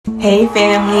Hey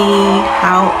family,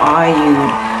 how are you?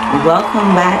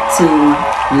 Welcome back to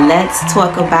Let's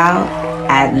Talk About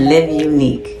at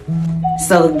LivvYounique.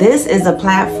 So this is a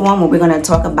platform where we're going to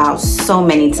talk about so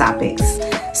many topics.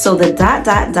 So the ...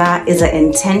 is an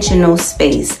intentional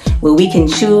space where we can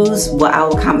choose what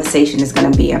our conversation is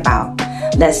going to be about.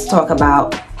 Let's talk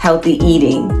about healthy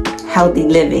eating, healthy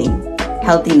living,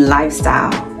 healthy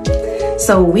lifestyle.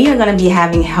 So we are going to be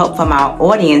having help from our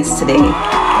audience today.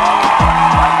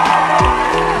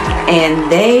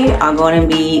 And they are going to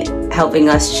be helping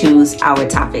us choose our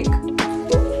topic.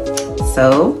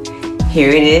 So here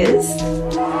it is.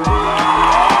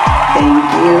 Thank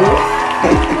you.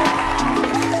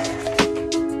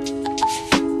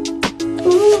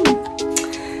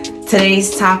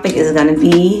 Today's topic is going to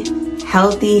be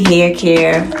healthy hair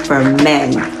care for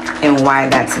men and why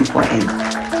that's important.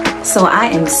 So I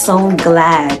am so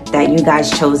glad that you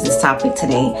guys chose this topic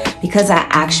today because I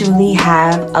actually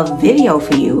have a video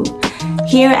for you.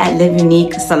 Here at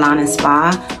LivvYounique Salon and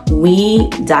Spa, we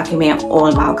document all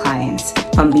of our clients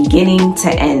from beginning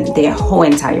to end, their whole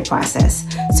entire process.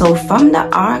 So from the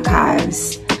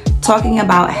archives, talking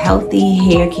about healthy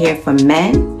hair care for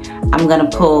men, I'm gonna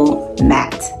pull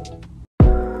Matt.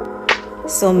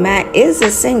 So Matt is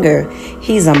a singer.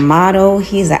 He's a model,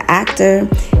 he's an actor.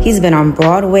 He's been on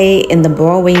Broadway in the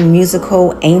Broadway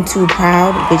musical Ain't Too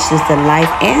Proud, which is the life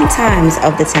and times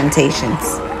of the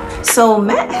Temptations. So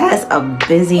Matt has a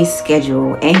busy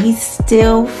schedule and he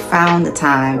still found the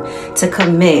time to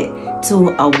commit to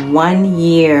a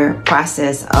 1-year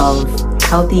process of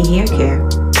healthy hair care.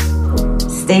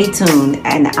 Stay tuned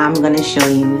and I'm going to show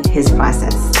you his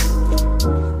process.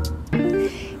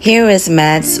 Here is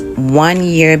Matt's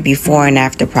 1-year before and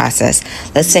after process.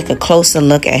 Let's take a closer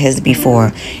look at his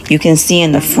before. You can see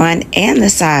in the front and the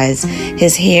sides,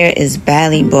 his hair is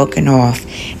badly broken off.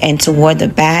 And toward the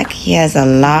back, he has a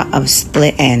lot of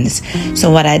split ends.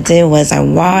 So what I did was I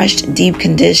washed, deep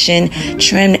conditioned,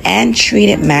 trimmed, and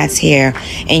treated Matt's hair.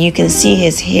 And you can see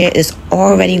his hair is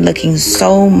already looking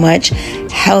so much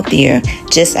healthier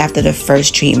just after the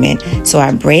first treatment. So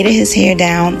I braided his hair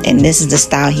down, and this is the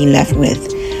style he left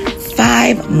with.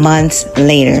 5 months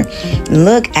later,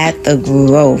 look at the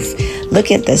growth.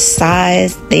 Look at the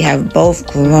size. They have both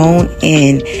grown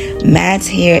in. Matt's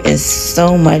hair is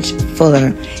so much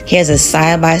fuller. Here's a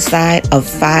side-by-side of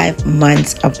 5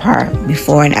 months apart,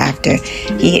 before and after.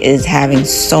 He is having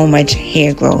so much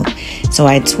hair growth. So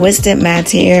I twisted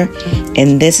Matt's hair,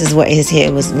 and this is what his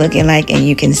hair was looking like. And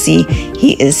you can see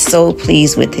he is so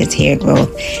pleased with his hair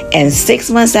growth. And 6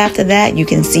 months after that, you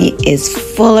can see it's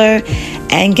fuller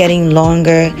and getting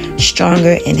longer,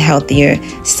 stronger, and healthier,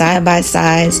 side by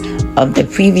side of the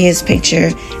previous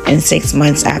picture and 6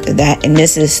 months after that. And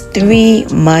this is 3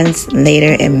 months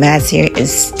later, and Matt's hair is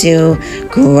still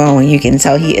growing. You can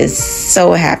tell he is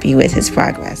so happy with his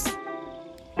progress.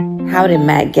 How did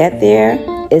Matt get there?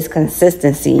 Is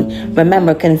consistency.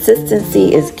 Remember,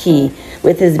 consistency is key.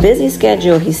 With his busy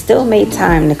schedule, he still made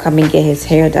time to come and get his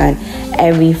hair done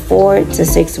every 4 to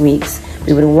 6 weeks.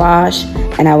 We would wash,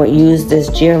 and I would use this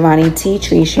Giovanni Tea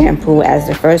Tree shampoo as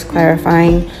the first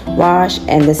clarifying wash,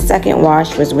 and the second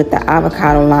wash was with the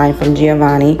avocado line from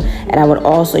Giovanni, and I would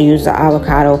also use the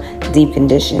avocado deep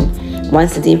condition.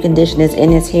 Once the deep condition is in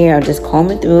his hair, I'll just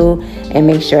comb it through and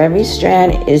make sure every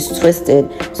strand is twisted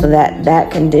so that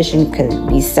that condition can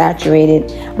be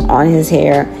saturated on his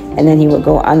hair, and then he would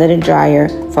go under the dryer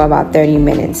for about 30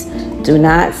 minutes. Do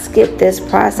not skip this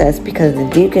process because the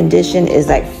deep condition is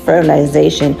like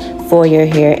fertilization for your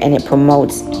hair and it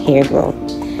promotes hair growth.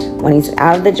 When he's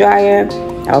out of the dryer,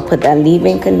 I'll put that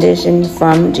leave-in condition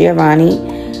from Giovanni,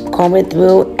 comb it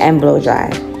through, and blow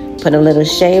dry. Put a little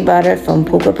shea butter from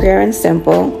Puka Pure and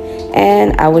Simple,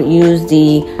 and I would use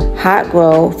the Hot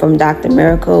Grow from Dr.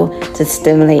 Miracle to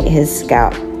stimulate his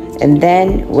scalp. And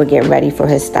then we'll get ready for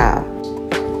his style.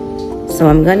 So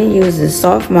I'm going to use the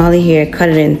soft Molly hair, cut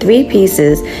it in 3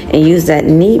 pieces, and use that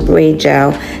neat braid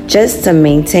gel just to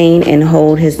maintain and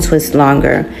hold his twist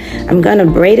longer. I'm going to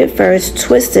braid it first,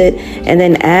 twist it, and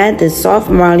then add the soft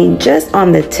Molly just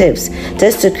on the tips,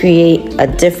 just to create a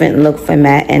different look for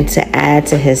Matt and to add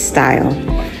to his style.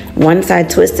 Once I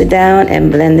twist it down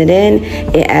and blend it in,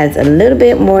 it adds a little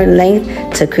bit more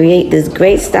length to create this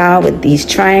great style with these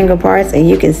triangle parts, and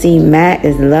you can see Matt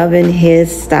is loving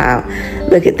his style.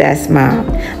 Look at that smile.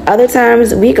 Other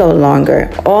times we go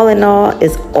longer. All in all,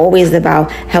 it's always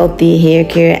about healthy hair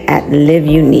care at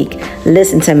LivvYounique.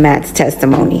 Listen to Matt's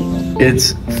testimony.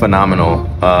 It's phenomenal.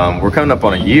 We're coming up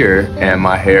on a year and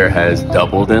my hair has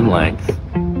doubled in length.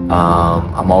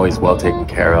 I'm always well taken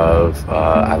care of.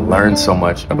 I learned so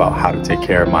much about how to take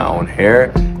care of my own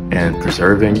hair and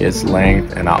preserving its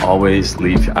length, and I always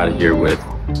leave out of here with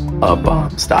a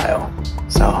bomb style.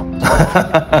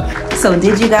 So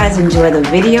did you guys enjoy the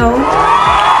video?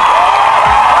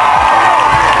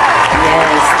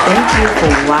 Yes, thank you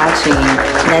for watching.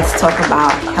 Let's talk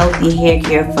about healthy hair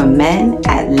care for men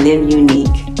at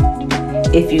LivvYounique.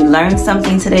 If you learned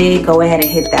something today, go ahead and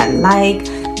hit that like.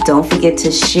 Don't forget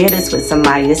to share this with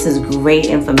somebody. This is great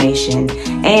information.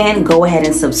 And go ahead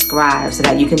and subscribe so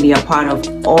that you can be a part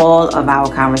of all of our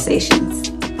conversations.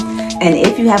 And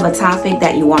if you have a topic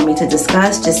that you want me to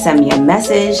discuss, just send me a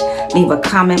message, leave a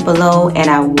comment below, and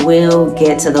I will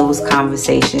get to those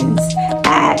conversations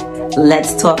at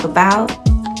Let's Talk About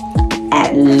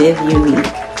at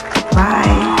LivvYounique.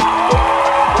 Bye.